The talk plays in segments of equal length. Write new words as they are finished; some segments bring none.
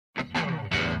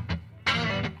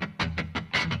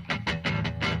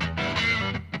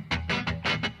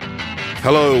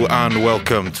Hello and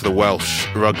welcome to the Welsh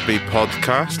Rugby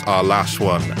Podcast, our last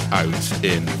one out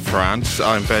in France.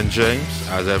 I'm Ben James,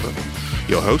 as ever,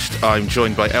 your host. I'm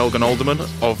joined by Elgan Alderman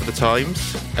of The Times.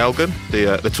 Elgan,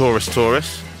 the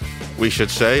tourist, we should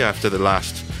say, after the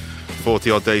last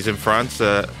 40-odd days in France.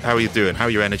 How are you doing? How are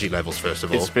your energy levels, first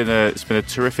of all? It's been a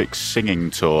terrific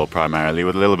singing tour, primarily,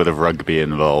 with a little bit of rugby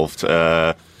involved.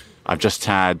 I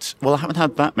haven't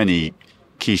had that many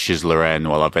quiches Lorraine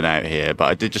while I've been out here, but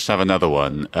I did just have another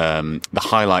one. The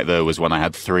highlight, though, was when I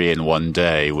had 3 in one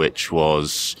day, which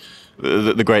was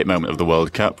the great moment of the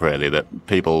World Cup, really, that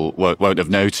people won't have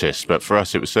noticed. But for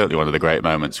us, it was certainly one of the great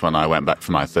moments when I went back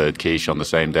for my 3rd quiche on the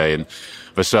same day in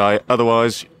Versailles.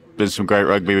 Otherwise, been some great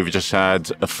rugby. We've just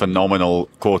had a phenomenal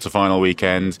quarter-final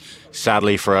weekend.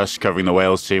 Sadly for us, covering the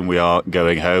Wales team, we are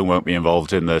going home, won't be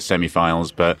involved in the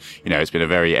semi-finals, but it's been a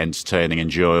very entertaining,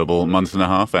 enjoyable month and a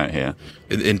half out here.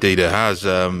 Indeed it has.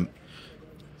 I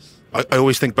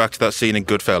always think back to that scene in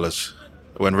Goodfellas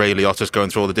when Ray Liotta's going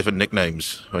through all the different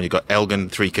nicknames, when you got Elgan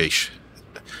Three Quiche.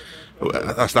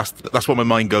 That's what my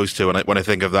mind goes to when I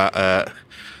think of that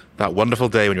wonderful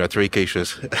day when you had 3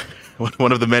 quiches.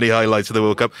 One of the many highlights of the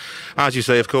World Cup. As you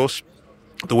say, of course,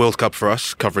 the World Cup for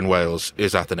us, covering Wales,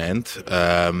 is at an end.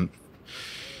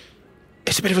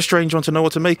 It's a bit of a strange one to know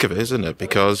what to make of it, isn't it?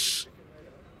 Because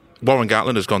Warren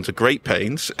Gatland has gone to great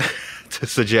pains to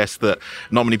suggest that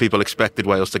not many people expected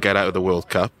Wales to get out of the World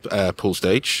Cup pool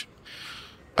stage.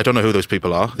 I don't know who those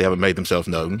people are. They haven't made themselves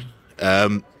known.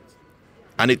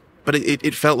 But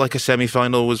it felt like a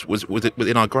semi-final was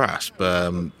within our grasp.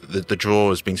 The draw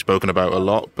has been spoken about a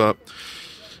lot, but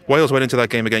Wales went into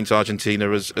that game against Argentina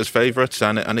as favourites,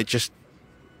 and it just,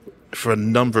 for a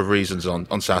number of reasons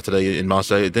on Saturday in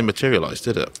Marseille, it didn't materialise,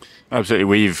 did it? Absolutely.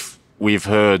 We've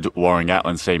heard Warren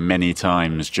Gatland say many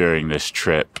times during this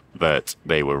trip that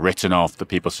they were written off, that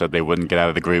people said they wouldn't get out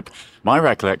of the group. My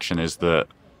recollection is that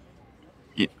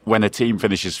when a team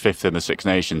finishes 5th in the Six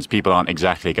Nations, people aren't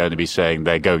exactly going to be saying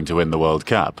they're going to win the World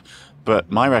Cup.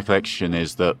 But my recollection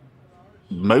is that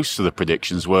most of the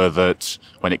predictions were that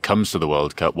when it comes to the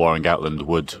World Cup, Warren Gatland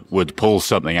would pull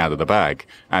something out of the bag,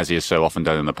 as he has so often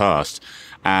done in the past.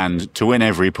 And to win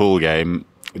every pool game,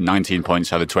 19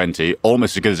 points out of 20,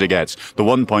 almost as good as it gets. The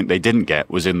 1 point they didn't get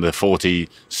was in the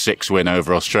 46 win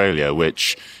over Australia,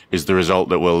 which is the result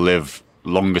that will live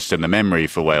longest in the memory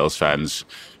for Wales fans,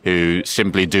 who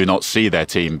simply do not see their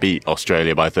team beat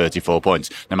Australia by 34 points,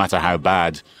 no matter how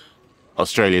bad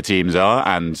Australia teams are.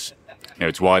 And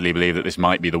it's widely believed that this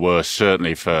might be the worst,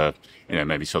 certainly for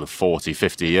maybe sort of 40,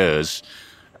 50 years.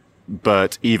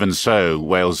 But even so,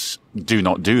 Wales do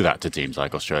not do that to teams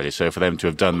like Australia. So for them to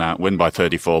have done that, win by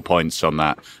 34 points on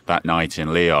that night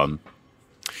in Lyon,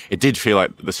 it did feel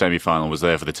like the semi-final was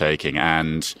there for the taking.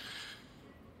 And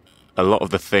a lot of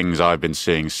the things I've been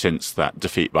seeing since that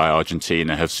defeat by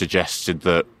Argentina have suggested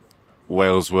that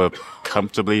Wales were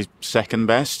comfortably second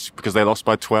best because they lost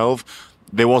by 12.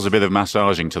 There was a bit of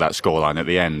massaging to that scoreline at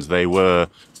the end. They were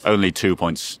only 2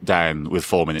 points down with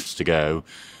 4 minutes to go.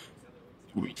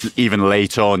 Even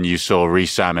late on, you saw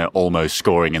Rhys Samet almost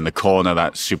scoring in the corner,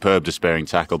 that superb despairing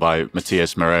tackle by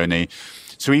Matthias Moroni.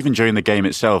 So even during the game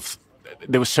itself,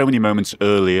 there were so many moments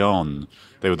early on.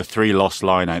 There were the 3 lost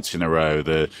lineouts in a row,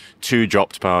 the 2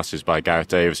 dropped passes by Gareth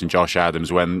Davis and Josh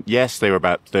Adams when, yes, they were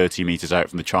about 30 metres out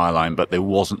from the try line, but there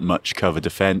wasn't much cover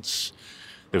defence.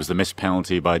 There was the missed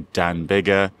penalty by Dan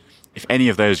Biggar. If any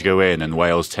of those go in and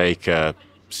Wales take a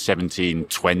 17,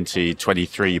 20,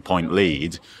 23-point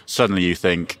lead, suddenly you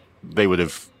think they would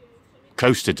have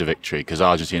coasted to victory because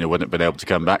Argentina wouldn't have been able to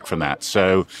come back from that.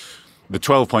 So the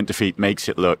 12-point defeat makes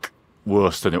it look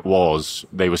worse than it was.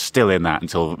 They were still in that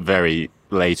until very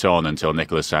late on, until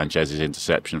Nicolas Sanchez's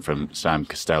interception from Sam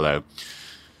Costello.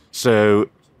 So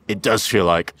it does feel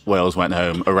like Wales went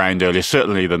home around earlier,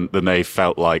 certainly than they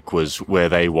felt like was where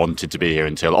they wanted to be here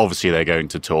until obviously they're going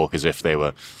to talk as if they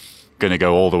were going to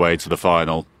go all the way to the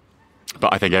final.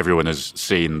 But I think everyone has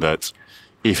seen that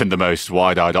even the most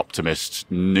wide-eyed optimists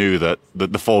knew that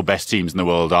the 4 best teams in the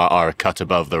world are a cut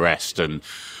above the rest, and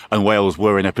Wales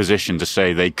were in a position to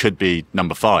say they could be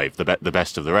number 5, the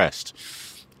best of the rest.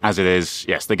 As it is,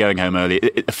 yes, they're going home early.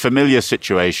 A familiar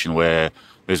situation where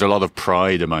there's a lot of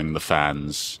pride among the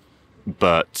fans,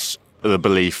 but the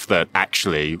belief that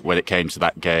actually, when it came to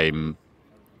that game,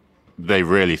 they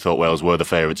really thought Wales were the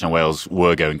favourites and Wales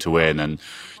were going to win. And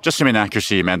just some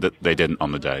inaccuracy meant that they didn't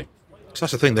on the day. So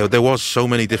that's the thing, though. There was so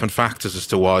many different factors as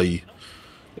to why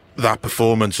that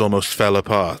performance almost fell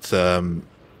apart.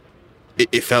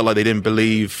 It felt like they didn't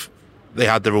believe they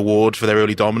had the reward for their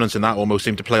early dominance, and that almost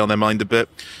seemed to play on their mind a bit.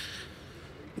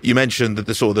 You mentioned that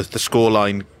the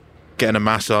scoreline getting a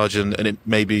massage and it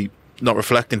maybe not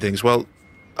reflecting things. Well,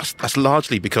 that's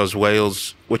largely because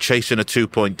Wales were chasing a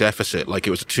 2-point deficit, like it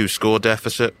was a 2-score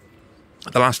deficit.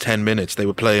 The last 10 minutes, they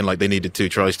were playing like they needed 2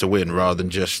 tries to win rather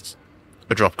than just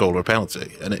a drop goal or a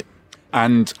penalty.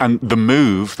 And the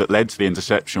move that led to the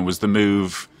interception was the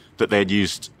move that they'd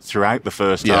used throughout the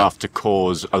first half to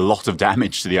cause a lot of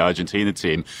damage to the Argentina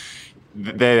team.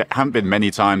 There haven't been many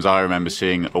times I remember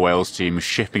seeing a Wales team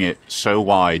shipping it so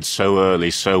wide, so early,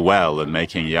 so well, and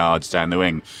making yards down the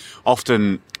wing.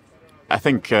 Often, I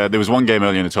think there was one game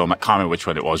earlier in the tournament, I can't remember which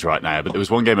one it was right now, but there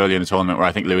was one game earlier in the tournament where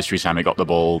I think Lewis Rees-Hammer got the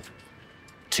ball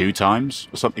 2 times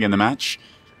or something in the match.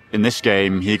 In this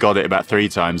game, he got it about 3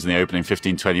 times in the opening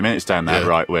 15, 20 minutes down that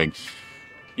right wing.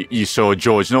 You saw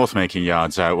George North making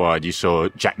yards out wide. You saw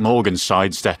Jack Morgan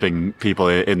sidestepping people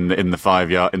in the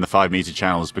 5-meter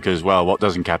channels because, well, what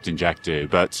doesn't Captain Jack do?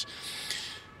 But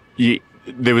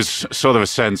there was sort of a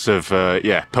sense of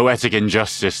poetic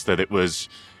injustice that it was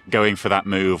going for that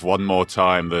move one more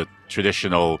time, the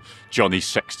traditional Johnny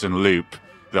Sexton loop.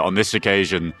 That on this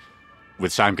occasion,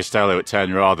 with Sam Costello at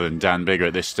 10 rather than Dan Biggar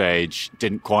at this stage,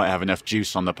 didn't quite have enough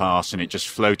juice on the pass, and it just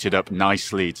floated up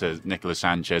nicely to Nicolas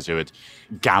Sanchez, who had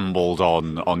gambled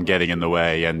on getting in the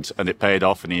way, and it paid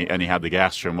off, and he had the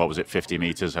gas from, 50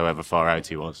 metres, however far out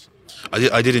he was.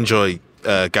 I did enjoy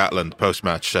Gatland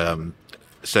post-match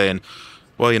saying,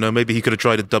 well, maybe he could have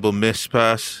tried a double miss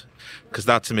pass, because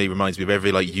that to me reminds me of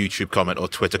every YouTube comment or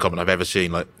Twitter comment I've ever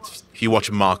seen. Like, if you watch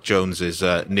Mark Jones's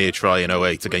near try in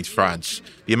 2008 against France,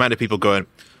 the amount of people going,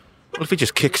 well, if he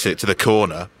just kicks it to the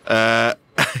corner,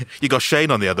 you got Shane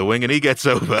on the other wing and he gets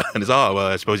over, and it's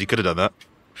I suppose he could have done that.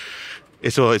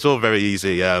 It's all very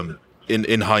easy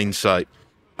in hindsight.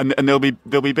 And there'll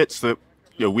be bits that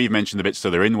we've mentioned the bits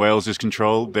that are in Wales's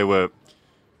control. There were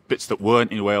bits that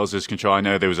weren't in Wales's control. I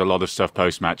know there was a lot of stuff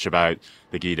post-match about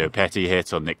the Guido Petty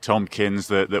hit on Nick Tompkins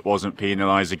that wasn't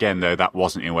penalised. Again, though, that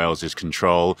wasn't in Wales's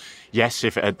control. Yes,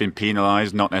 if it had been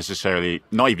penalised, not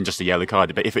even just a yellow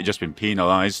card, but if it had just been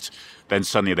penalised, then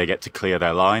suddenly they get to clear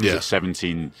their lines at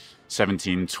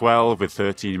 17-12 with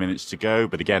 13 minutes to go.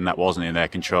 But again, that wasn't in their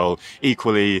control.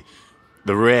 Equally,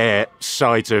 the rare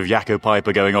sight of Jaco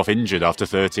Peyper going off injured after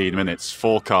 13 minutes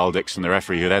for Carl Dixon, the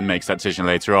referee, who then makes that decision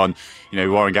later on.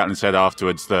 Warren Gatland said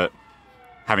afterwards that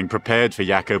having prepared for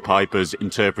Jaco Peyper's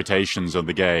interpretations of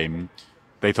the game,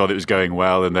 they thought it was going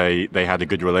well and they had a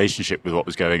good relationship with what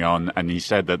was going on. And he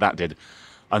said that did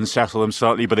unsettle them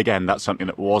slightly. But again, that's something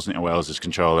that wasn't in Wales's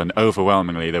control. And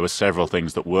overwhelmingly, there were several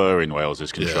things that were in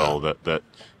Wales's control that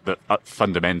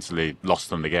fundamentally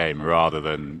lost them the game rather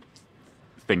than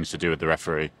things to do with the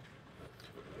referee.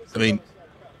 I mean,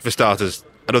 for starters,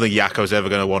 I don't think Jaco's ever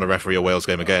going to want to referee a Wales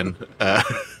game again.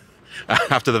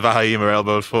 After the Vahima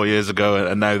elbow 4 years ago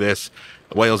and now this,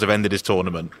 Wales have ended his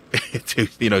tournament.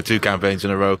 two campaigns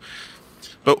in a row.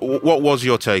 But what was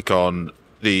your take on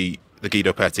the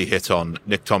Guido Petty hit on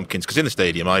Nick Tompkins? Because in the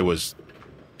stadium, I was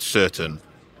certain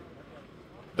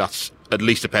that's at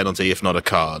least a penalty, if not a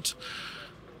card.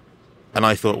 And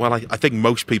I thought, well, I think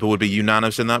most people would be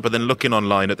unanimous in that. But then looking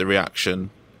online at the reaction,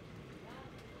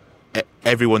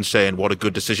 everyone's saying what a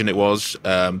good decision it was.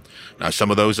 Now,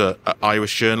 some of those are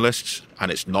Irish journalists,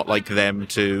 and it's not like them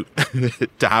to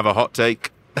to have a hot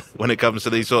take when it comes to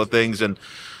these sort of things.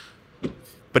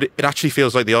 But it actually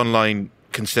feels like the online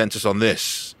consensus on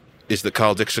this is that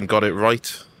Carl Dixon got it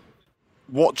right.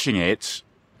 Watching it,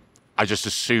 I just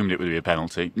assumed it would be a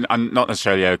penalty. And not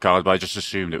necessarily a card, but I just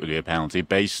assumed it would be a penalty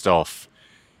based off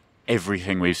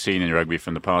everything we've seen in rugby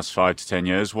from the past 5 to 10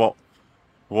 years. What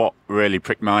really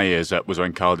pricked my ears up was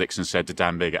when Carl Dixon said to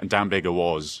Dan Biggar, and Dan Biggar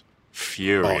was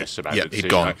furious about it. He'd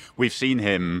gone. We've seen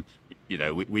him,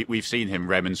 we've seen him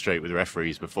remonstrate with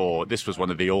referees before. This was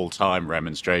one of the all-time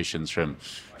remonstrations from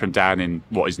Dan in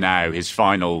what is now his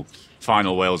final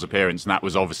Wales appearance, and that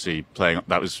was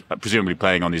presumably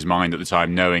playing on his mind at the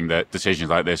time, knowing that decisions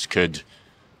like this could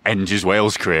end his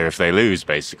Wales career if they lose,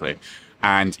 basically.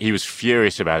 And he was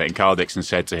furious about it, and Carl Dixon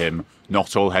said to him,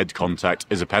 not all head contact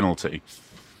is a penalty,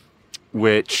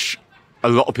 which a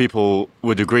lot of people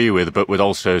would agree with, but would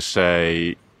also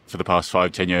say for the past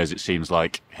 5-10 years, it seems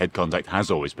like head contact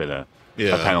has always been a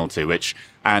penalty,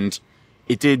 and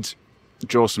it did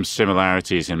draw some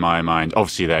similarities in my mind.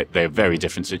 Obviously, they're very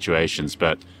different situations,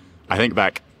 but I think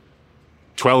back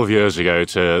 12 years ago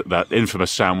to that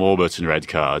infamous Sam Warburton red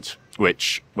card,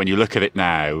 which, when you look at it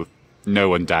now, no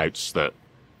one doubts that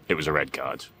it was a red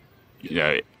card.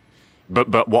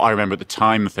 But what I remember at the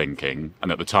time thinking,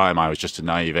 and at the time I was just a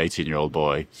naive 18-year-old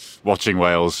boy, watching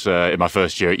Wales in my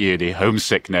first year at uni,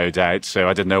 homesick no doubt, so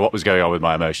I didn't know what was going on with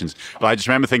my emotions. But I just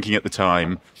remember thinking at the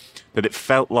time that it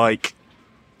felt like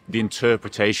the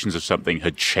interpretations of something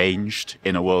had changed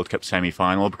in a World Cup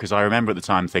semi-final, because I remember at the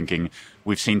time thinking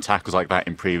we've seen tackles like that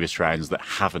in previous rounds that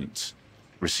haven't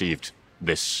received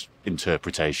this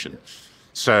interpretation.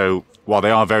 So while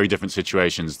they are very different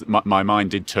situations, my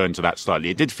mind did turn to that slightly.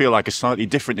 It did feel like a slightly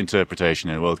different interpretation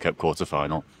in a World Cup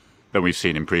quarter-final than we've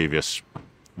seen in previous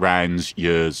rounds,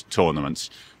 years, tournaments.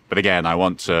 But again, I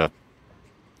want to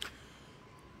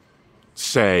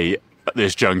say at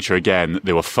this juncture again,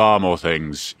 there were far more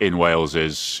things in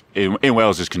Wales's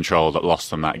control that lost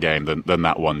them that game than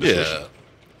that one decision. Yeah.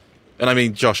 And I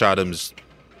mean, Josh Adams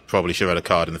probably should have had a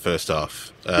card in the first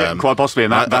half. Yeah, quite possibly.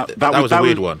 And that was a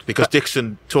weird one, because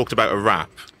Dixon talked about a wrap.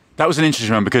 That was an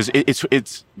interesting one, because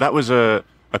that was a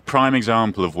prime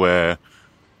example of where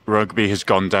rugby has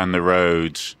gone down the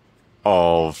road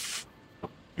of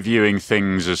viewing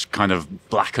things as kind of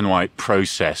black and white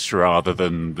process rather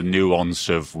than the nuance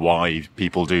of why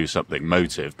people do something,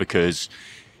 motive, because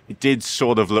it did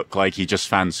sort of look like he just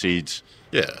fancied,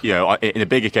 in a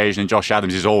big occasion, and Josh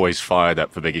Adams is always fired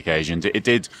up for big occasions. It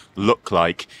did look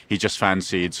like he just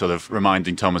fancied sort of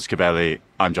reminding Thomas Cabelli,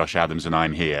 I'm Josh Adams and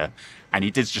I'm here. And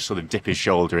he did just sort of dip his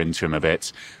shoulder into him a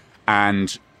bit.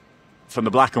 And from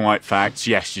the black and white facts,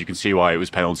 yes, you can see why it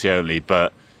was penalty only,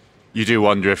 but you do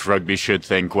wonder if rugby should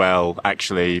think, well,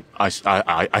 actually, I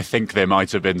think there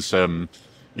might have been some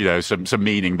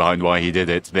meaning behind why he did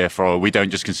it. Therefore, we don't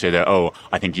just consider,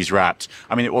 I think he's wrapped.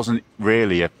 I mean, it wasn't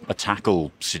really a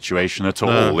tackle situation at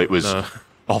all. It was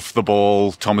off the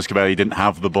ball. Thomas Cabelli didn't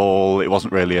have the ball. It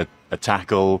wasn't really a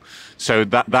tackle. So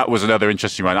that was another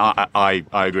interesting one. I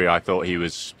agree. I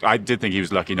did think he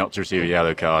was lucky not to receive a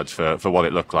yellow card for what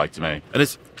it looked like to me. And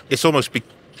it's almost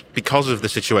because of the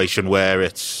situation where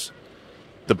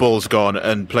the ball's gone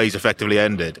and play's effectively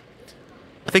ended.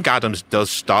 I think Adams does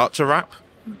start to wrap,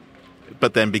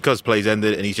 but then because play's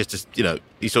ended and he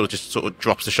sort of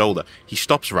drops the shoulder, he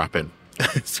stops wrapping.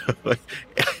 So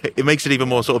it makes it even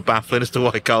more sort of baffling as to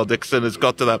why Carl Dixon has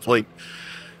got to that point.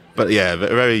 But yeah, a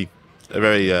very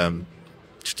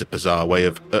just a bizarre way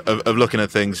of looking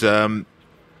at things. Again,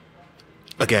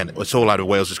 it's all out of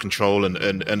Wales's control, and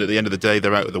at the end of the day,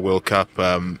 they're out of the World Cup.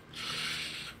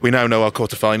 We now know our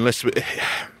quarter-finalists.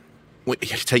 You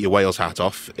take your Wales hat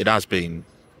off. It has been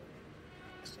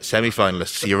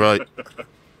semi-finalists. You're right.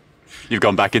 You've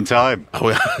gone back in time.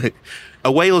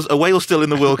 Are Wales still in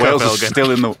the World Cup? Wales is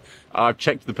still in the. I've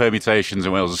checked the permutations,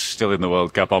 and Wales is still in the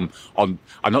World Cup. I'm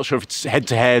not sure if it's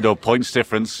head-to-head or points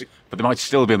difference, but they might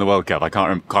still be in the World Cup. I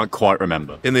can't quite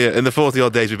remember. In the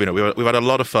 40-odd days we've been, we've had a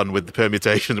lot of fun with the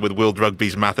permutations with World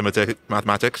Rugby's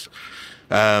mathematics.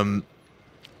 I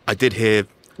did hear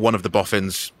one of the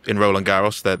boffins in Roland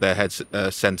Garros, their head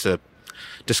centre,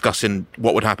 discussing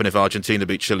what would happen if Argentina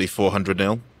beat Chile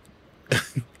 400-0.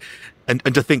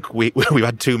 and to think we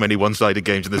had too many one-sided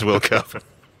games in this World Cup.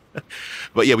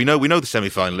 But yeah, we know the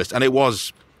semi-finalists, and it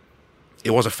was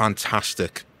a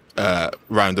fantastic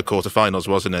round of quarterfinals,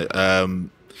 wasn't it?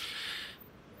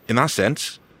 In that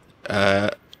sense,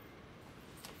 and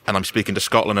I'm speaking to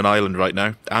Scotland and Ireland right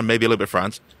now, and maybe a little bit of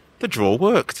France, the draw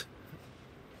worked.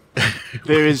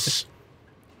 There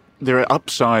are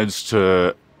upsides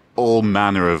to all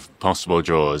manner of possible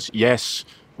draws. Yes,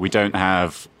 we don't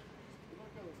have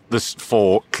the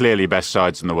 4 clearly best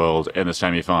sides in the world in the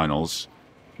semi-finals,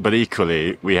 but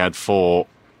equally we had 4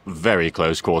 very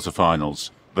close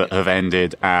quarter-finals that have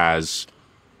ended as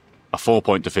a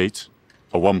 4-point defeat,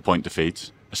 a 1-point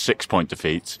defeat, a 6-point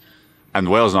defeat, and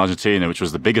Wales and Argentina, which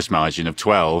was the biggest margin of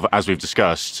 12, as we've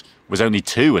discussed, was only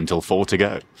 2 until 4 to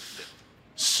go.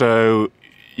 So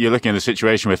you're looking at a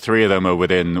situation where 3 of them are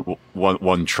within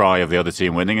one try of the other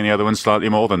team winning, and the other one slightly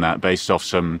more than that, based off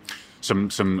some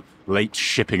late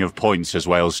shipping of points as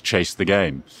Wales chased the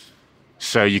game.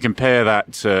 So you compare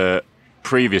that to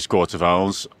previous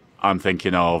quarterfinals. I'm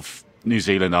thinking of New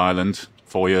Zealand Ireland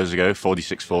 4 years ago,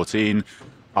 46-14.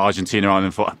 Argentina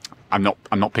Ireland. I'm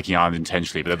not picking Ireland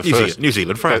intentionally, but they're the first. New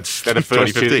Zealand France. They're the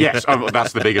first 2. Yes,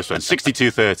 that's the biggest one.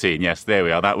 62-13. Yes, there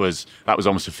we are. That was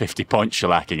almost a 50-point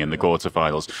shellacking in the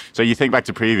quarterfinals. So you think back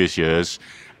to previous years,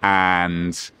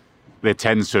 and there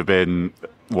tends to have been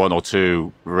 1 or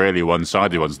 2 really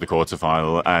one-sided ones in the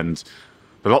quarterfinal, and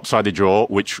the lopsided draw,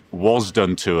 which was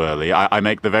done too early. I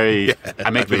make the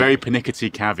very pernickety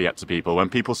caveat to people when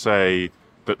people say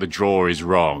that the draw is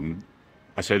wrong.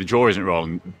 I say the draw isn't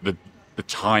wrong. The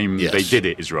time they did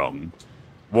it is wrong.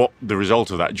 What the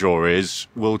result of that draw is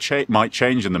might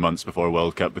change in the months before a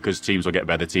World Cup, because teams will get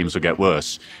better, teams will get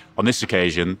worse. On this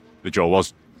occasion, the draw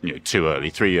was too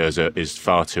early. 3 years is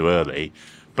far too early.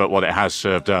 But what it has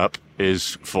served up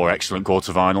is 4 excellent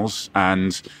quarterfinals,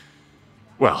 and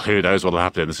Well, who knows what will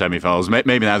happen in the semi-finals?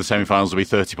 Maybe now the semi-finals will be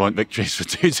 30-point victories for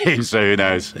two teams, so who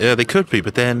knows? Yeah, they could be,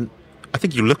 but then I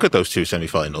think you look at those two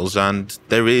semi-finals and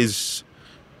there is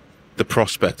the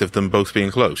prospect of them both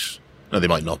being close. No, they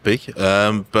might not be,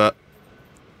 but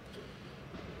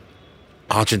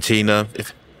Argentina,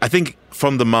 I think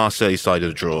from the Marseille side of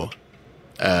the draw,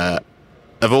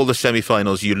 of all the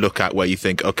semi-finals you look at where you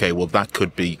think, okay, well, that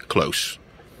could be close.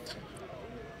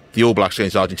 The All Blacks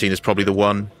against Argentina is probably the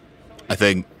one. I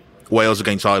think Wales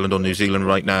against Ireland or New Zealand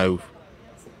right now,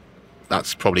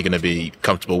 that's probably going to be a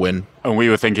comfortable win. And we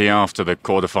were thinking after the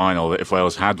quarter-final that if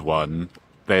Wales had won,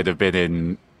 they'd have been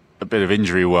in a bit of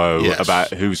injury woe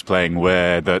about who's playing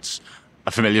where. That's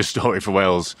a familiar story for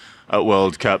Wales at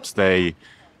World Cups. They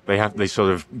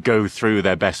sort of go through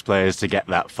their best players to get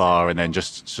that far and then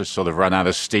just sort of run out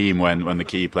of steam when the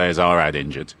key players are out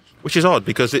injured. Which is odd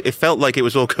because it felt like it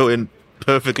was all going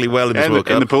perfectly well in this World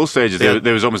Cup. In the pool stages,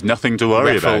 there was almost nothing to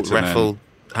worry about. Reffel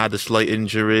had a slight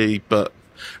injury,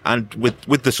 and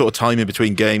with the sort of time in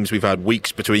between games, we've had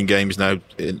weeks between games now,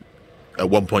 at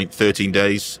one point 13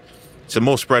 days. It's a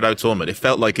more spread out tournament. It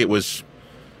felt like it was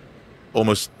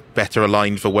almost better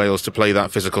aligned for Wales to play that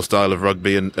physical style of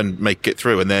rugby and make it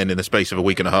through, and then in the space of a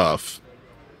week and a half,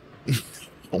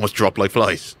 almost drop like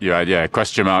flies. Yeah.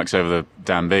 Question marks over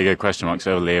Dan Biggar, question marks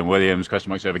over Liam Williams, question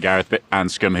marks over Gareth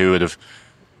Anscombe, who would have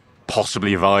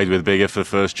possibly vied with Biggar for the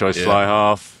first choice fly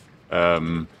half.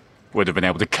 Would have been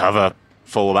able to cover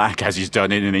fullback as he's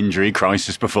done in an injury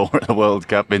crisis before at the World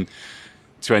Cup in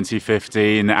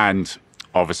 2015. And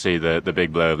obviously the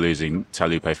big blow of losing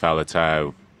Talupe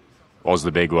Faletau was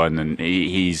the big one. And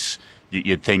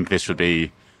you'd think this would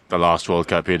be the last World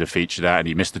Cup he'd have featured at, and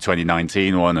he missed the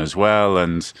 2019 one as well.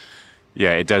 And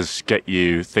yeah, it does get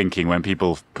you thinking when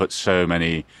people put so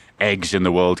many eggs in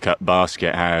the World Cup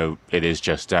basket, how it is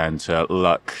just down to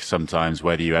luck sometimes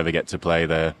whether you ever get to play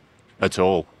there at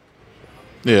all.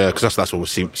 Yeah, because that's what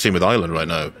we've seen with Ireland right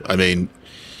now. I mean,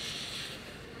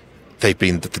 they've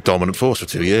been the dominant force for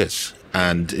 2 years,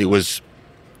 and it was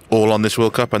all on this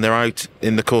World Cup, and they're out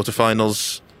in the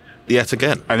quarterfinals yet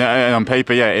again. And on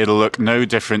paper, it'll look no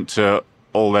different to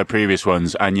all their previous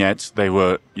ones, and yet they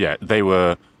were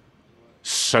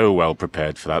so well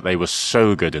prepared for that. They were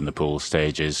so good in the pool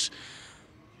stages.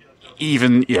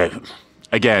 Even,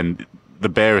 again, the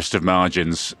barest of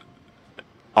margins.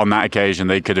 On that occasion,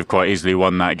 they could have quite easily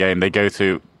won that game. They go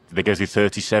through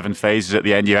 37 phases at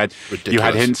the end. You had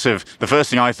hints of, the first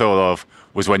thing I thought of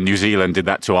was when New Zealand did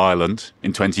that to Ireland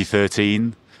in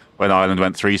 2013, when Ireland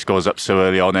went 3 scores up so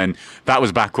early on. And that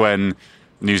was back when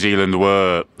New Zealand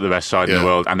were the best side in the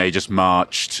world, and they just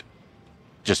marched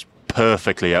just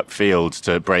perfectly upfield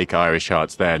to break Irish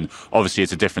hearts then. Obviously,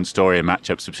 it's a different story in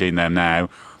matchups between them now.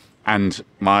 And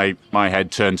my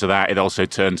head turned to that. It also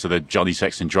turned to the Johnny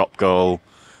Sexton drop goal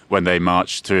when they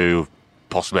marched through,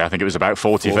 possibly, I think it was about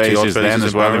 40 phases then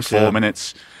as well in 4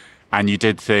 minutes. And you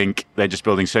did think they're just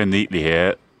building so neatly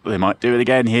here, they might do it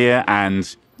again here,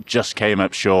 and just came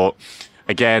up short.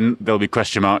 Again, there'll be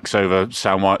question marks over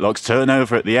Sam Whitelock's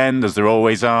turnover at the end, as there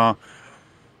always are.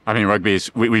 I mean, rugby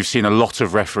is, we've seen a lot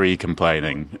of referee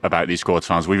complaining about these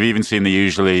quarterfinals. We've even seen the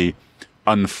usually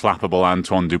unflappable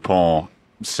Antoine Dupont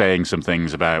saying some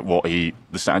things about the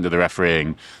standard of the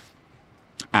refereeing.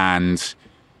 And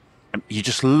you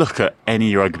just look at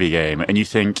any rugby game and you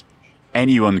think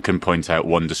anyone can point out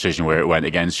one decision where it went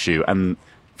against you. And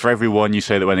for every one you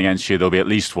say that went against you, there'll be at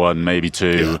least one, maybe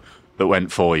two, that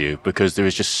went for you, because there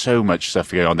is just so much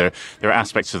stuff going on. There are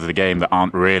aspects of the game that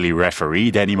aren't really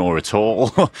refereed anymore at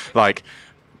all. Like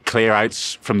clear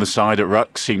outs from the side at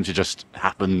ruck seem to just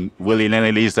happen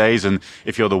willy-nilly these days. And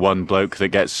if you're the one bloke that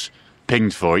gets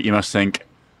pinged for it, you must think,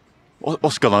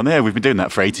 what's going on there? We've been doing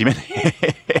that for 80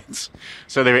 minutes.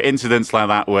 So there are incidents like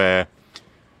that where,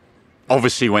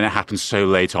 obviously, when it happens so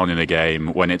late on in a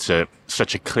game, when it's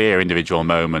such a clear individual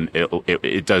moment,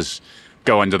 it does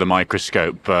go under the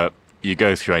microscope. But you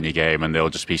go through any game, and there'll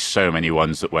just be so many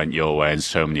ones that went your way and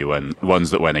so many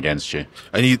ones that went against you.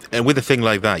 And with a thing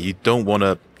like that, you don't want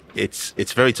to.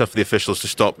 It's very tough for the officials to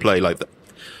stop play like that.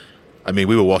 I mean,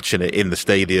 we were watching it in the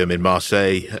stadium in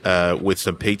Marseille with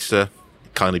some pizza,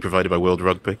 kindly provided by World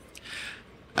Rugby.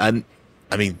 And,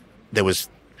 I mean, there was,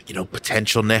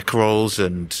 potential neck rolls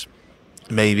and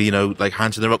maybe, like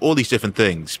hands in the ruck, all these different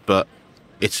things. But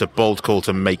it's a bold call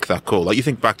to make that call. Like, you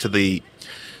think back to the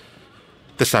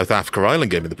South Africa-Ireland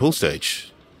game in the pool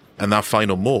stage and that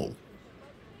final maul,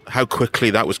 how quickly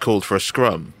that was called for a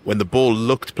scrum when the ball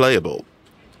looked playable.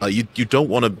 You don't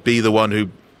want to be the one who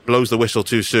blows the whistle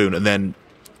too soon and then,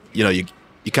 you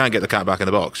can't get the cat back in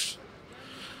the box.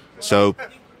 So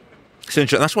It's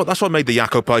interesting. That's what made the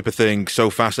Jaco Piper thing so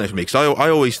fascinating for me, because I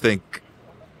always think,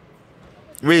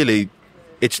 really,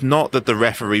 it's not that the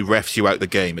referee refs you out the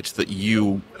game, it's that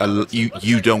you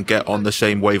don't get on the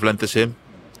same wavelength as him.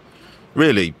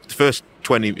 Really, the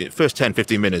first 10,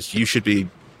 15 minutes, you should be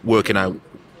working out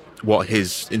what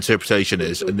his interpretation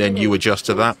is, and then you adjust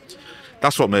to that.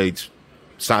 That's what made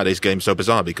Saturday's game so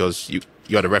bizarre, because you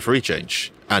had a referee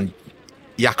change, and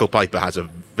Jaco Piper has a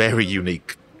very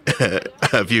unique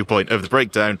viewpoint of the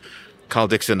breakdown. Carl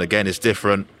Dixon, again, is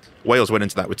different. Wales went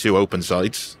into that with two open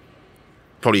sides,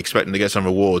 probably expecting to get some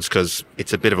rewards, because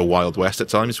it's a bit of a Wild West at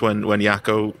times when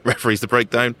Jaco referees the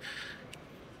breakdown.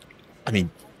 I mean,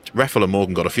 Reffel and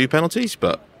Morgan got a few penalties,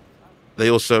 but they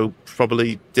also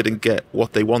probably didn't get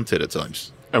what they wanted at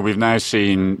times. We've now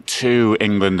seen 2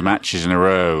 England matches in a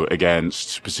row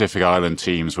against Pacific Island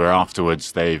teams where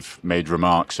afterwards they've made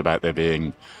remarks about there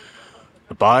being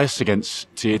a bias against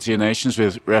Tier nations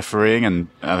with refereeing, and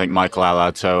I think Michael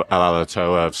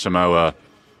Alaalatoa of Samoa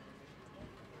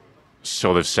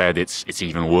sort of said it's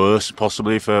even worse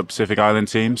possibly for Pacific Island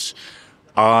teams.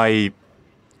 I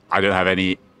don't have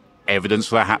any evidence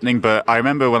for that happening, but I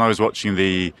remember when I was watching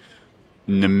the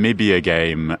Namibia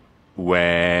game,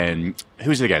 when who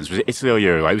was it against? Was it Italy or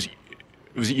Uruguay?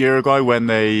 Was it Uruguay when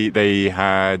they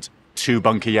had 2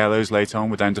 bunker yellows late on?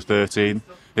 We're down to 13.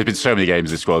 There's been so many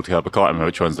games this World Cup, I can't remember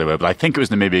which ones they were, but I think it was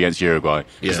Namibia against Uruguay,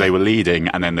 because they were leading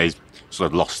and then they sort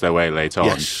of lost their way late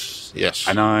on. Yes.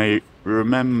 And I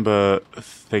remember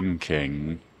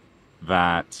thinking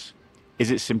that,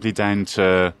 is it simply down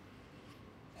to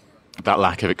that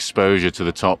lack of exposure to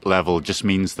the top level just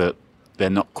means that they're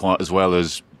not quite as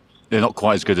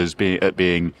good as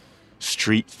being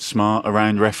street smart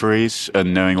around referees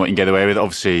and knowing what you can get away with?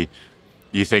 Obviously,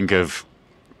 you think of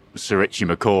Sir Richie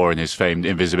McCaw and his famed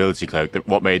invisibility cloak, that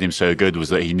what made him so good was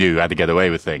that he knew how to get away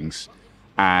with things.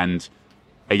 And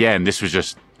again, this is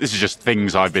just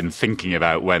things I've been thinking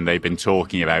about when they've been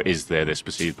talking about, is there this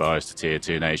perceived bias to Tier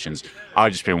 2 nations?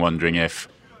 I've just been wondering if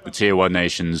the Tier 1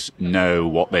 nations know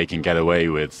what they can get away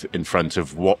with in front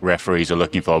of what referees are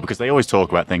looking for, because they always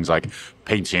talk about things like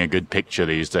painting a good picture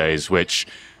these days, which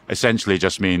essentially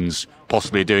just means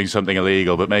possibly doing something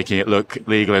illegal but making it look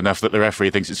legal enough that the referee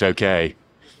thinks it's okay.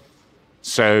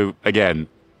 So again,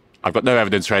 I've got no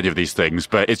evidence for any of these things,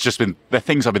 but it's just been the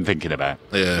things I've been thinking about.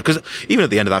 Yeah, because even at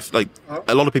the end of that, like,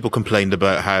 a lot of people complained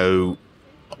about how,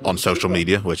 on social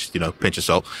media, which, pinch of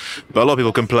salt, but a lot of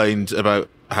people complained about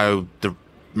how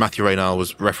Matthew Reynal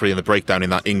was refereeing the breakdown in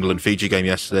that England-Fiji game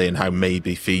yesterday, and how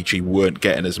maybe Fiji weren't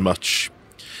getting as much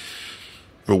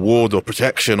reward or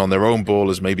protection on their own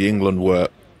ball as maybe England were.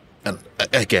 And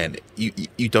again,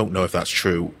 you don't know if that's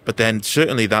true. But then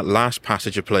certainly that last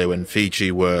passage of play when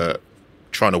Fiji were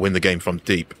trying to win the game from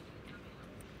deep,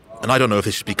 and I don't know if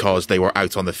this is because they were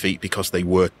out on their feet because they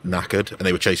were knackered and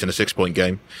they were chasing a 6-point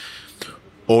game,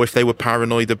 or if they were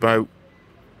paranoid about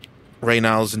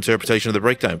Reynal's interpretation of the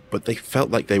breakdown, but they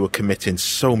felt like they were committing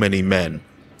so many men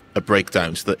at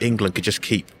breakdowns that England could just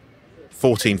keep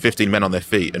 14, 15 men on their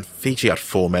feet, and Fiji had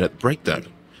 4 men at the breakdown.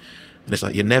 And it's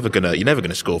like, you're never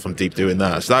gonna score from deep doing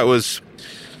that. So that was,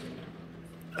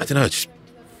 I don't know,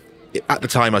 at the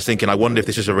time I was thinking, I wonder if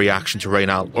this is a reaction to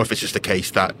Reynal, or if it's just a case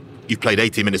that you've played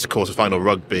 80 minutes of quarter-final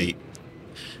rugby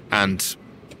and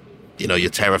you're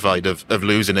terrified of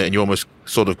losing it, and you're almost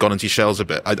sort of gone into your shells a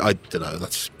bit. I don't know,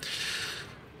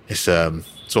 it's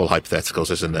all hypotheticals,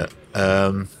 isn't it?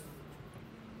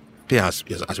 Yeah,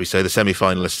 as we say, the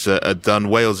semi-finalists are done.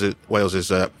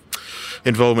 Wales's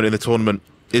involvement in the tournament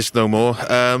is no more.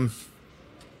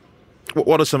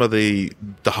 What are some of the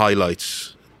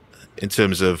highlights in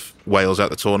terms of Wales at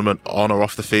the tournament, on or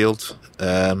off the field?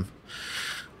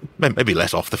 Maybe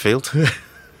less off the field.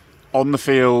 On the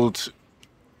field,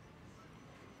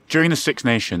 during the Six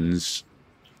Nations,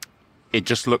 it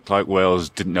just looked like Wales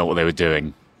didn't know what they were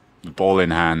doing. The ball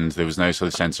in hand, there was no sort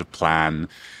of sense of plan.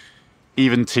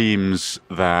 Even teams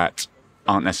that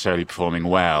aren't necessarily performing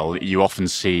well, you often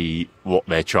see what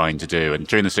they're trying to do. And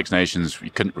during the Six Nations, you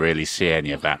couldn't really see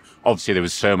any of that. Obviously, there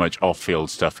was so much off-field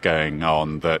stuff going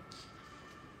on that,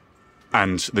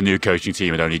 and the new coaching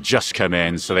team had only just come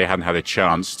in, so they hadn't had a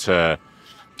chance to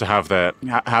have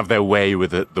their way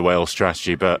with the Wales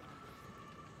strategy. But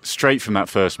straight from that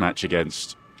first match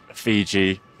against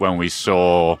Fiji, when we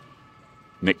saw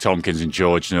Nick Tompkins and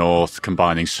George North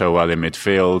combining so well in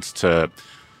midfield, to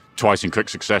twice in quick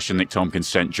succession, Nick Tompkins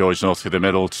sent George North through the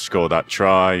middle to score that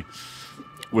try.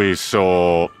 We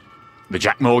saw the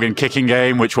Jack Morgan kicking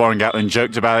game, which Warren Gatland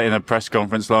joked about in a press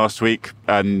conference last week,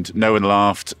 and no one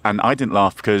laughed. And I didn't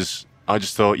laugh because I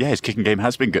just thought, yeah, his kicking game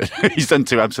has been good. He's done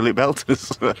 2 absolute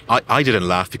belters. I didn't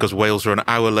laugh because Wales were an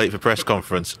hour late for press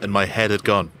conference and my head had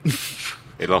gone.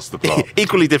 It lost the plot.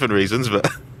 Equally different reasons, but...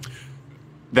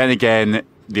 Then again,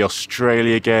 the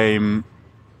Australia game,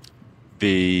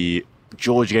 the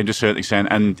Georgia game to a certain extent,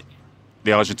 and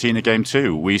the Argentina game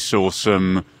too. We saw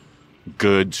some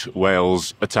good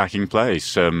Wales attacking play,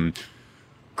 some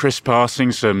crisp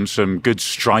passing, some good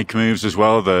strike moves as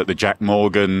well. The Jack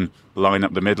Morgan line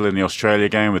up the middle in the Australia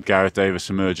game with Gareth Davis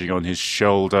emerging on his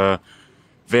shoulder.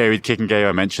 Varied kicking game.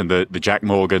 I mentioned the Jack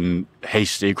Morgan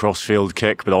hasty crossfield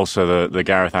kick, but also the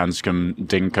Gareth Anscombe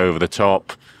dink over the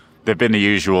top. There've been the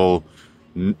usual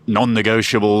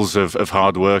non-negotiables of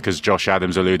hard work, as Josh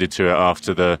Adams alluded to it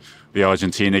after the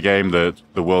Argentina game, the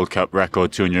World Cup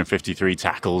record 253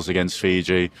 tackles against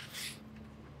Fiji.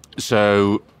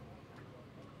 So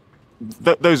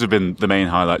those have been the main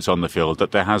highlights on the field, that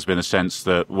there has been a sense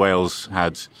that Wales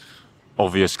had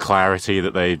obvious clarity,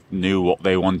 that they knew what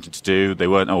they wanted to do. They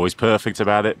weren't always perfect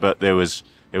about it, but there was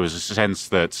a sense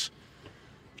that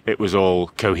it was all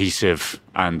cohesive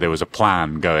and there was a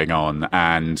plan going on.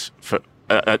 And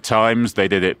at times they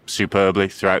did it superbly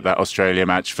throughout that Australia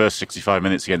match. First 65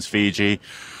 minutes against Fiji,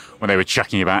 when they were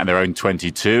chucking about in their own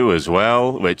 22 as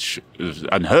well, which is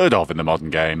unheard of in the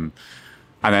modern game.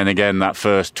 And then again, that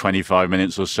first 25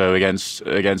 minutes or so against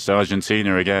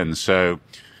Argentina again. So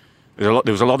there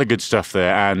was a lot of good stuff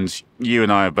there. And you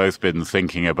and I have both been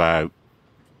thinking about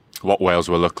what Wales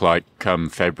will look like come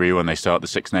February when they start the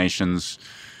Six Nations.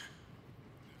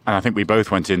 And I think we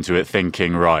both went into it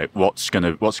thinking, right, what's going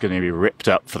to be ripped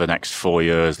up for the next 4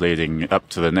 years leading up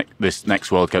to this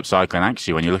next World Cup cycle. And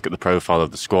actually, when you look at the profile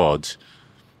of the squad,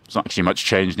 there's not actually much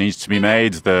change needs to be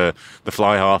made. The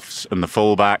fly halves and the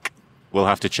fullback will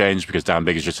have to change because Dan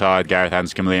Bigg is retired. Gareth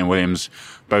Anscombe, Liam Williams,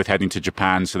 both heading to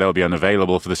Japan, so they'll be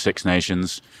unavailable for the Six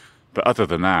Nations. But other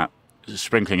than that,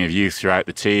 sprinkling of youth throughout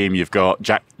the team. You've got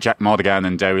Jack Monaghan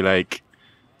and Derry Lake.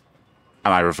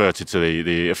 And I reverted to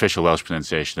the official Welsh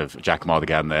pronunciation of Jack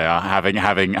Monaghan there,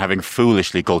 having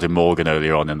foolishly called him Morgan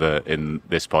earlier on in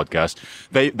this podcast.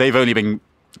 They've only been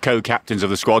co-captains of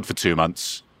the squad for 2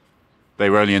 months. They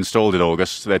were only installed in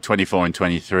August. They're 24 and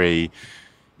 23.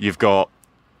 You've got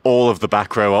all of the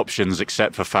back row options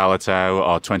except for Faletau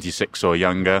are 26 or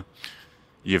younger.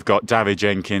 You've got David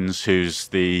Jenkins, who's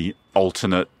the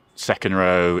alternate second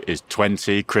row, is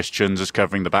 20. Christians is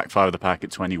covering the back five of the pack at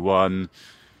 21.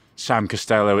 Sam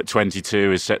Costello at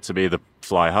 22 is set to be the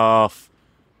fly half.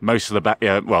 Most of the back,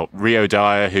 Rio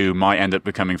Dyer, who might end up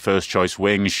becoming first choice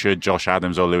wing, should Josh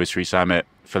Adams or Lewis Rees-Zammit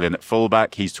fill in at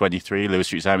fullback. He's 23.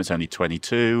 Lewis Rees-Zammit's only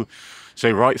 22.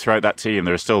 So right throughout that team,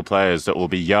 there are still players that will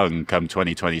be young come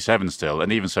 2027 still.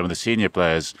 And even some of the senior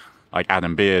players like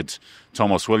Adam Beard,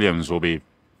 Thomas Williams will be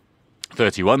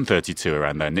 31, 32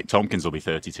 around there. Nick Tompkins will be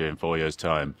 32 in 4 years'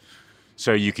 time.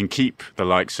 So you can keep the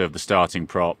likes of the starting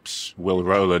props, Will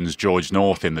Rowlands, George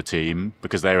North in the team,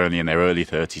 because they're only in their early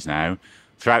 30s now.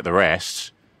 Throughout the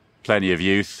rest, plenty of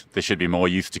youth. There should be more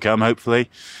youth to come, hopefully.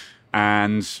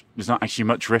 And there's not actually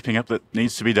much ripping up that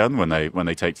needs to be done when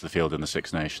they take to the field in the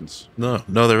Six Nations. No,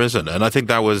 there isn't. And I think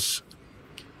that was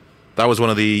one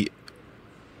of the,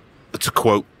 to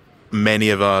quote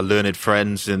many of our learned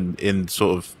friends in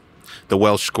sort of the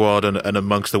Welsh squad and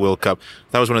amongst the World Cup,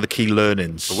 that was one of the key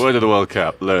learnings. The word of the World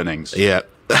Cup, learnings. Yeah.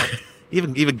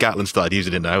 even Gatland started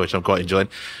using it now, which I'm quite enjoying.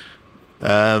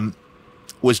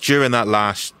 Was during that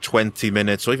last 20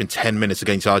 minutes or even 10 minutes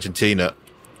against Argentina,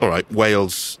 all right,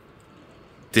 Wales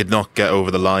did not get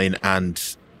over the line,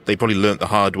 and they probably learnt the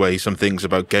hard way some things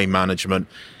about game management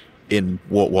in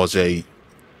what was a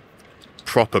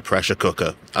proper pressure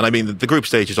cooker. And I mean, the group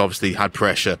stages obviously had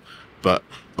pressure, but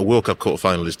a World Cup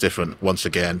quarter-final is different once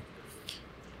again.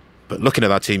 But looking at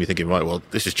that team, you're thinking, right, well,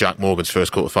 this is Jack Morgan's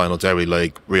first quarter-final, Derry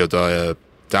Lake, Rio Dyer,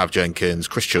 Dav Jenkins,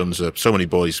 Chris Chunza, so many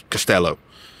boys, Costello.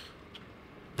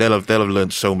 They'll have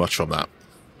learned so much from that.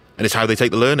 And it's how they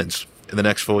take the learnings in the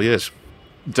next 4 years.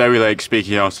 Derry Lake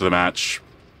speaking after the match.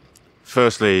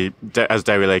 Firstly, as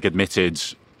Derry Lake admitted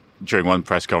during one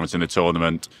press conference in the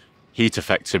tournament, heat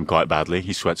affects him quite badly.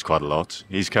 He sweats quite a lot.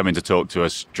 He's come in to talk to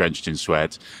us drenched in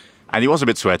sweat. And he was a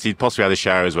bit sweaty. He'd possibly had a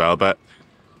shower as well. But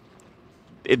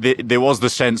there was the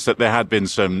sense that there had been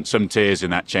some tears in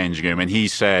that changing room. And he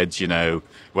said,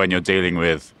 when you're dealing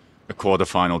with a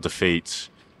quarter-final defeat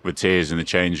with tears in the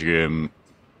changing room,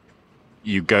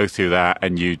 you go through that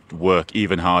and you work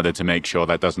even harder to make sure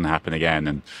that doesn't happen again.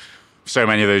 And so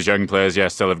many of those young players,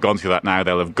 yes, they'll have gone through that now.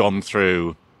 They'll have gone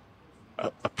through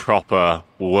a proper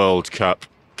World Cup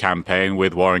campaign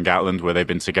with Warren Gatland, where they've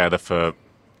been together for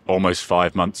almost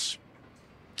 5 months.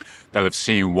 They'll have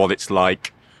seen what it's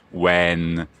like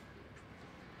when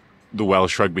the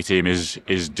Welsh rugby team is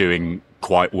doing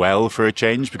quite well for a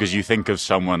change, because you think of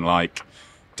someone like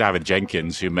David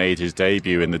Jenkins, who made his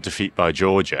debut in the defeat by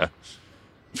Georgia.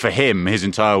 For him, his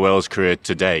entire Wales career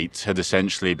to date had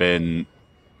essentially been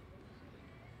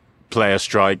player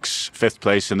strikes, 5th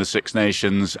place in the Six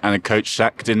Nations, and a coach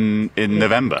sacked in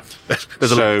November.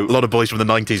 There's a lot of boys from the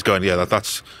 90s going, yeah,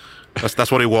 that's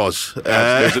what it was.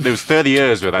 There was 30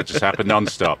 years where that just happened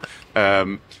non-stop.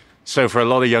 So for a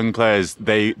lot of young players,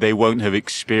 they won't have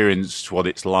experienced what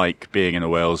it's like being in a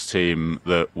Wales team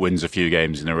that wins a few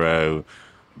games in a row,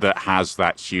 that has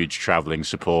that huge travelling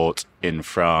support in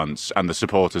France, and the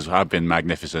supporters have been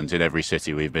magnificent in every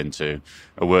city we've been to.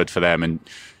 A word for them. And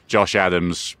Josh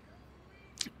Adams,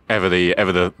 ever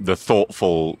the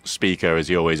thoughtful speaker as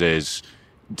he always is,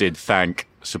 did thank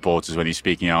supporters when he's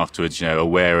speaking afterwards,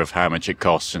 aware of how much it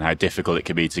costs and how difficult it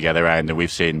can be to get around. And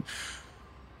we've seen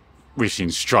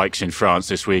strikes in France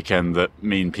this weekend that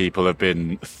mean people have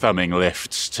been thumbing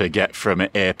lifts to get from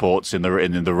airports in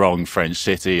the wrong French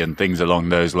city and things along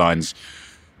those lines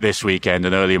this weekend,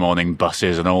 and early morning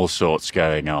buses and all sorts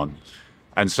going on.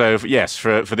 And so, yes,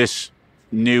 for this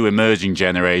new emerging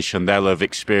generation, they'll have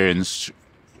experienced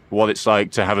what it's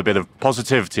like to have a bit of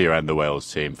positivity around the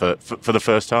Wales team for the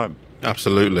first time.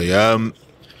 Absolutely. And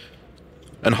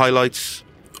highlights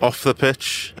off the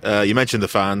pitch. You mentioned the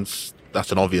fans.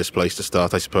 That's an obvious place to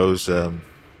start, I suppose.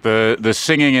 The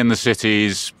singing in the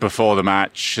cities before the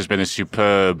match has been a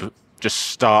superb just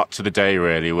start to the day,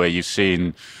 really, where you've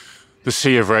seen the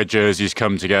sea of red jerseys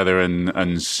come together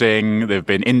and sing. There have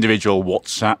been individual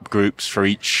WhatsApp groups for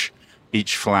each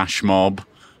flash mob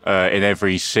in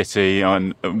every city,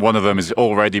 and one of them has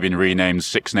already been renamed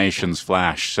Six Nations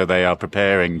Flash, so they are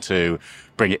preparing to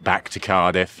bring it back to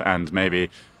Cardiff and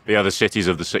maybe the other cities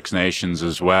of the Six Nations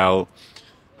as well.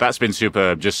 That's been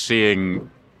superb, just seeing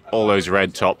all those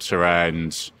red tops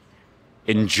around,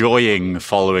 enjoying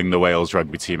following the Wales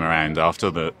rugby team around after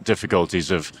the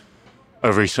difficulties of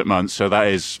recent months. So that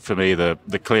is, for me, the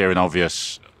clear and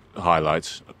obvious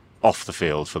highlight off the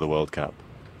field for the World Cup.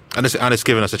 And it's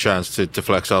given us a chance to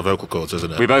flex our vocal cords,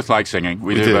 isn't it? We both like singing.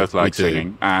 We do both like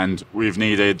singing. And we've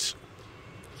needed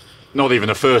not even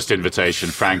a first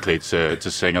invitation, frankly, to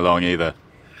sing along either.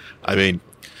 I mean,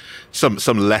 some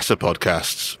lesser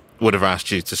podcasts would have asked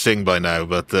you to sing by now,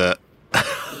 but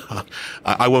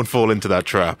I won't fall into that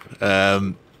trap.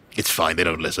 It's fine, they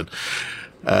don't listen.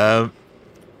 But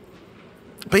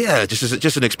yeah,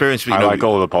 just an experience. I like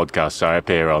all the podcasts I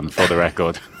appear on, for the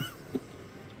record.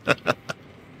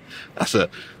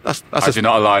 I do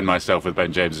not align myself with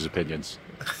Ben James's opinions.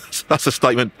 That's a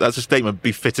statement. That's a statement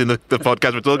befitting the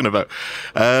podcast we're talking about.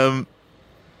 I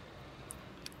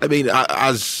mean,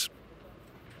 as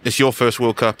it's your first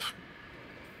World Cup,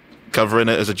 covering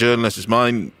it as a journalist is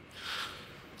mine.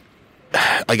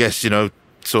 I guess,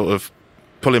 sort of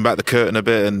pulling back the curtain a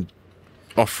bit and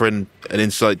offering an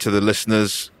insight to the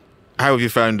listeners. How have you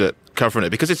found it covering it?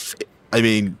 Because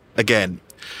again,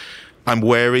 I'm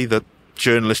wary that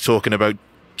journalists talking about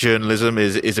journalism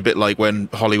is a bit like when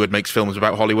Hollywood makes films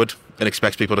about Hollywood and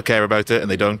expects people to care about it, and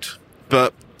they don't.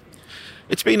 But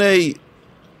it's been an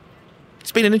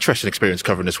interesting experience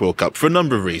covering this World Cup for a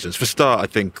number of reasons. For start, I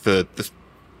think this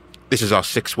is our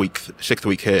sixth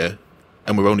week here,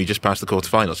 and we're only just past the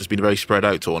quarterfinals. It's been a very spread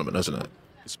out tournament, hasn't it?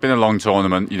 It's been a long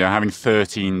tournament. Having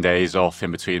 13 days off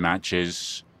in between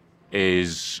matches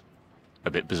is a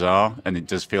bit bizarre, and it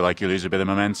does feel like you lose a bit of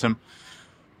momentum.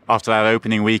 After that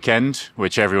opening weekend,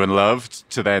 which everyone loved,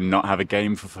 to then not have a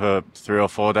game for 3 or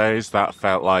 4 days, that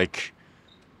felt like,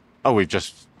 we've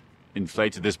just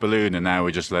inflated this balloon and now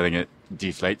we're just letting it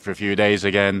deflate for a few days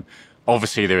again.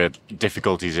 Obviously, there are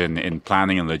difficulties in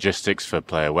planning and logistics for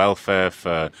player welfare,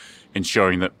 for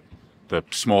ensuring that the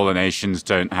smaller nations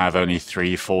don't have only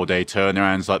 3-4 day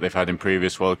turnarounds like they've had in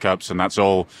previous World Cups, and that's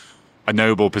all a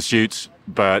noble pursuit.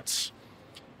 But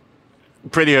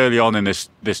pretty early on in this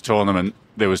tournament,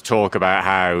 there was talk about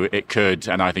how it could,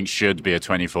 and I think should be, a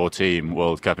 24-team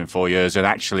World Cup in 4 years, and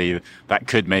actually that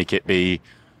could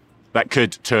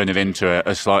turn it into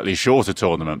a slightly shorter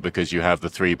tournament, because you have the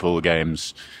 3 pool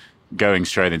games going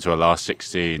straight into a last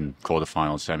 16,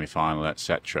 quarterfinal, semi-final,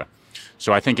 etc.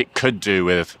 So I think it could do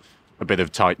with a bit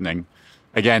of tightening.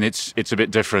 Again, it's a bit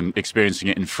different experiencing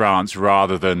it in France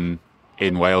rather than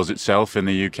in Wales itself in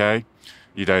the UK.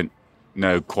 You don't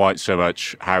know quite so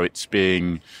much how it's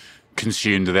being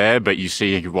consumed there, but you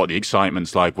see what the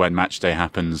excitement's like when match day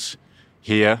happens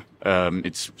here.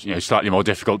 It's slightly more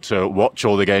difficult to watch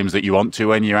all the games that you want to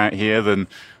when you're out here than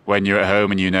when you're at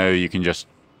home and you can just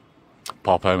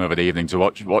pop home over the evening to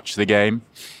watch the game.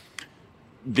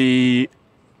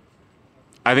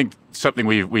 I think something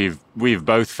we've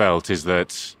both felt is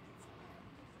that,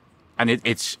 and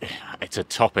it's a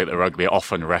topic that rugby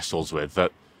often wrestles with,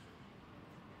 that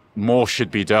more should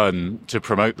be done to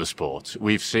promote the sport.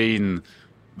 We've seen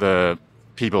the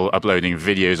people uploading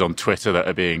videos on Twitter that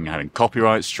are having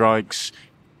copyright strikes.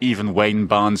 Even Wayne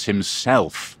Barnes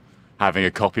himself having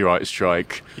a copyright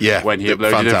strike when he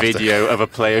uploaded a video of a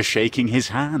player shaking his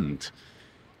hand.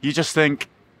 You just think,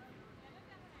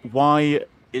 why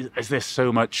is there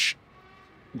so much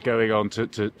going on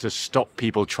to stop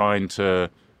people trying to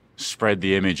spread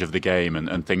the image of the game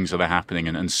and things that are happening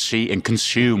and see and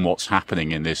consume what's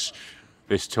happening in this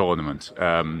tournament?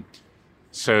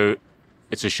 So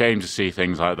it's a shame to see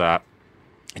things like that.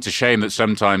 It's a shame that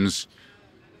sometimes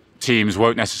teams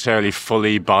won't necessarily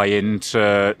fully buy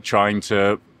into trying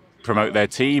to promote their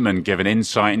team and give an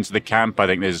insight into the camp. I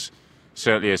think there's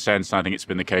certainly a sense, and I think it's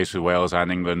been the case with Wales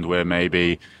and England, where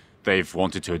maybe they've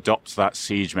wanted to adopt that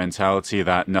siege mentality,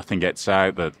 that nothing gets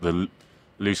out, that the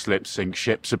loose lips sink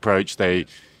ships approach.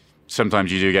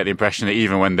 Sometimes you do get the impression that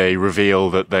even when they reveal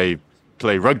that they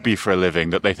play rugby for a living,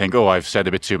 that they think, oh, I've said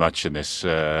a bit too much in this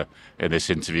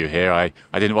interview here. I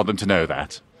didn't want them to know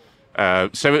that.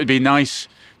 So it would be nice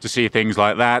to see things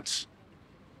like that.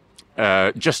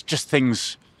 Just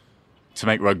things to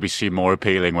make rugby seem more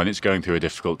appealing when it's going through a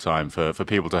difficult time, for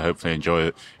people to hopefully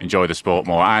enjoy the sport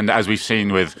more. And as we've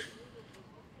seen with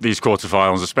these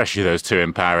quarterfinals, especially those two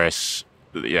in Paris,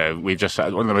 we've just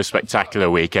had one of the most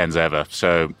spectacular weekends ever.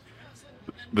 So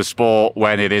the sport,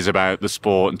 when it is about the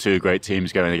sport and two great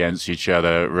teams going against each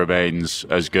other, remains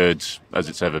as good as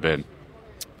it's ever been.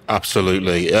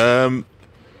 Absolutely. I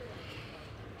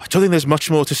don't think there's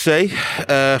much more to say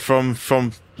from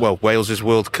Wales's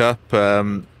World Cup.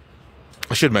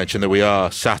 I should mention that we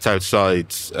are sat outside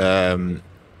the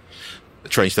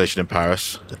train station in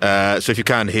Paris. So if you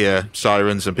can hear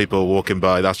sirens and people walking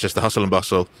by, that's just the hustle and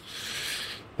bustle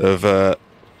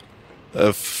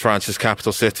of France's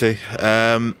capital city.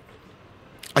 I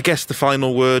guess the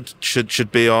final word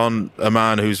should be on a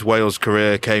man whose Wales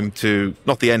career came to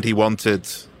not the end he wanted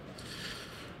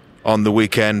on the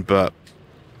weekend, but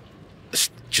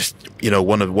just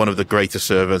one of the greatest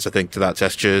servants, I think, to that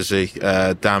Test jersey,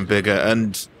 Dan Biggar.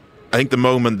 And I think the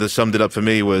moment that summed it up for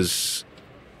me was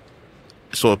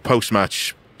sort of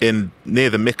post-match near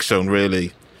the mix zone,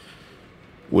 really,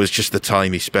 was just the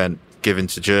time he spent giving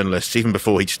to journalists, even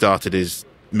before he'd started his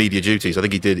media duties. I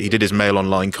think he did his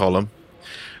WalesOnline column,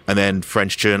 and then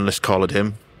French journalists collared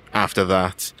him after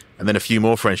that, and then a few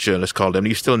more French journalists collared him. He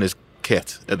was still in his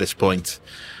kit at this point.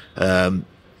 The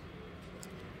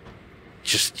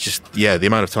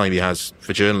amount of time he has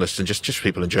for journalists and just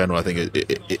people in general, I think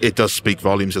it does speak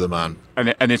volumes of the man.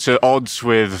 And it's at odds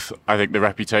with, I think, the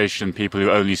reputation people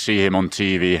who only see him on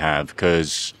TV have,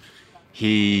 because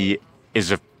he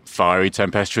is a fiery,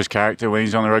 tempestuous character when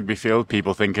he's on the rugby field.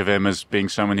 People think of him as being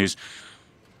someone who's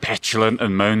petulant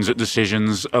and moans at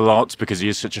decisions a lot because he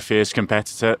is such a fierce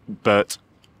competitor, but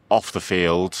off the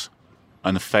field,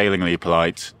 unfailingly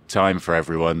polite, time for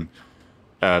everyone.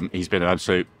 He's been an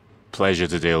absolute pleasure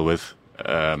to deal with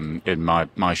in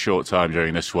my short time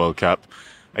during this World Cup.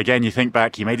 Again, you think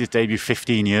back, he made his debut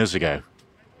 15 years ago.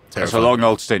 That's a long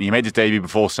old stint. He made his debut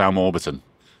before Sam Warburton.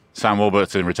 Sam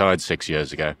Warburton retired 6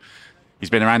 years ago. He's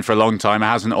been around for a long time. It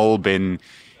hasn't all been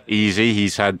easy.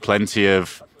 He's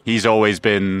always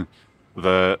been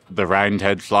the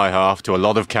roundhead fly half to a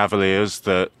lot of Cavaliers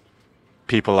that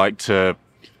people like to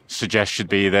suggest should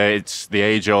be there. It's the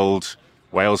age-old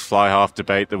Wales fly half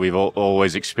debate that we've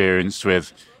always experienced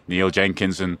with Neil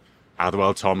Jenkins and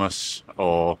Adwell Thomas,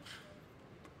 or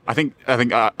I think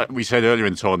we said earlier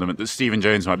in the tournament that Stephen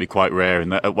Jones might be quite rare,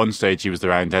 and that at one stage he was the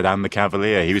roundhead and the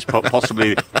Cavalier. He was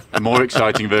possibly a more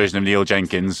exciting version of Neil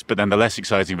Jenkins, but then the less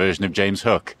exciting version of James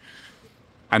Hook.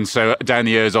 And so down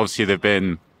the years, obviously, there have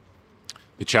been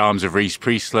the charms of Rhys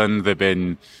Priestland. There have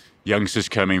been youngsters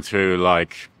coming through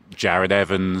like Jared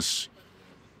Evans,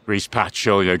 Rhys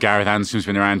Patchell. Gareth Ansom's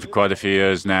been around for quite a few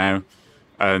years now.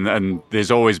 And there's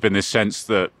always been this sense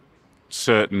that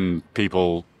certain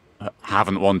people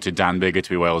haven't wanted Dan Biggar to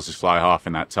be Wales's fly half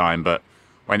in that time. But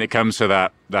when it comes to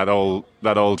that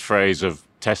old phrase of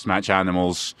test match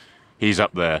animals, he's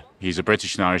up there. He's a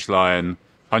British and Irish Lion,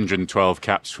 112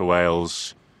 caps for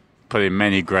Wales, put in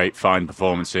many great, fine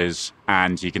performances,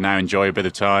 and he can now enjoy a bit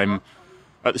of time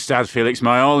at the Stade Félix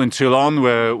Mayol in Toulon,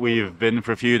 where we've been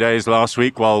for a few days last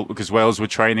week because Wales were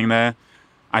training there.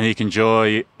 And he can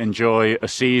enjoy a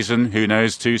season, who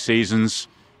knows, 2 seasons,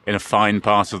 in a fine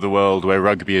part of the world where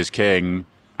rugby is king,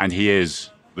 and he is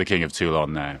the king of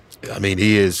Toulon now. I mean,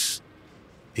 he is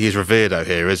revered out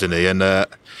here, isn't he? And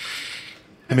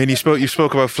I mean, you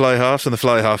spoke about fly halves and the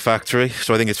fly half factory,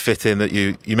 so I think it's fitting that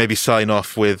you maybe sign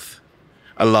off with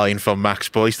a line from Max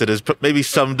Boyce that has maybe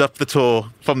summed up the tour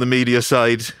from the media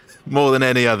side more than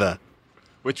any other.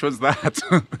 Which one's that?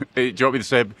 Do you want me to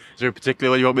say? Is there a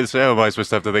particular one you want me to say, or am I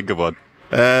supposed to have to think of one?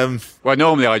 Well,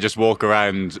 normally I just walk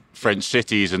around French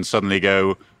cities and suddenly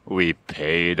go, "We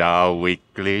paid our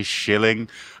weekly shilling,"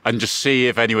 and just see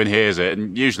if anyone hears it.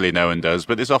 And usually no one does,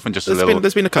 but there's often just a little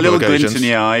glint in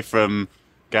the eye from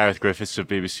Gareth Griffiths of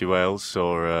BBC Wales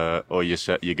or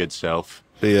your good self.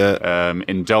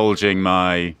 Indulging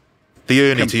my the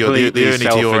Ernie to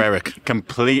your Eric,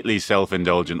 completely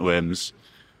self-indulgent whims.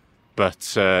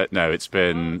 But no, it's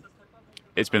been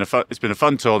a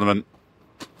fun tournament.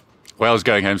 Wales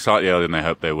going home slightly earlier than they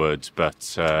hoped they would,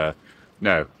 but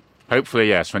no. Hopefully,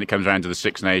 yes. When it comes around to the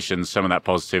Six Nations, some of that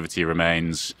positivity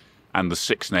remains, and the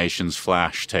Six Nations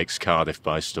flash takes Cardiff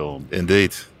by storm.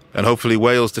 Indeed, and hopefully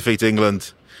Wales defeat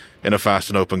England in a fast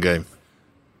and open game.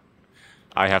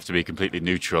 I have to be completely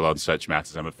neutral on such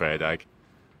matters, I'm afraid. I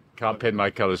can't pin my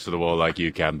colours to the wall like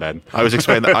you can, Ben. I was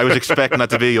expecting that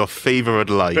to be your favourite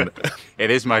line.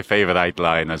 It is my favourite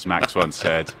line, as Max once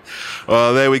said.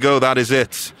 Well, there we go. That is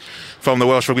it from the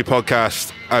Welsh Rugby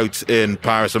Podcast out in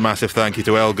Paris. A massive thank you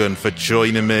to Elgan for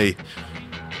joining me.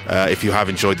 If you have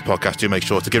enjoyed the podcast, do make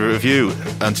sure to give it a review.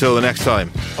 Until the next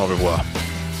time, au revoir.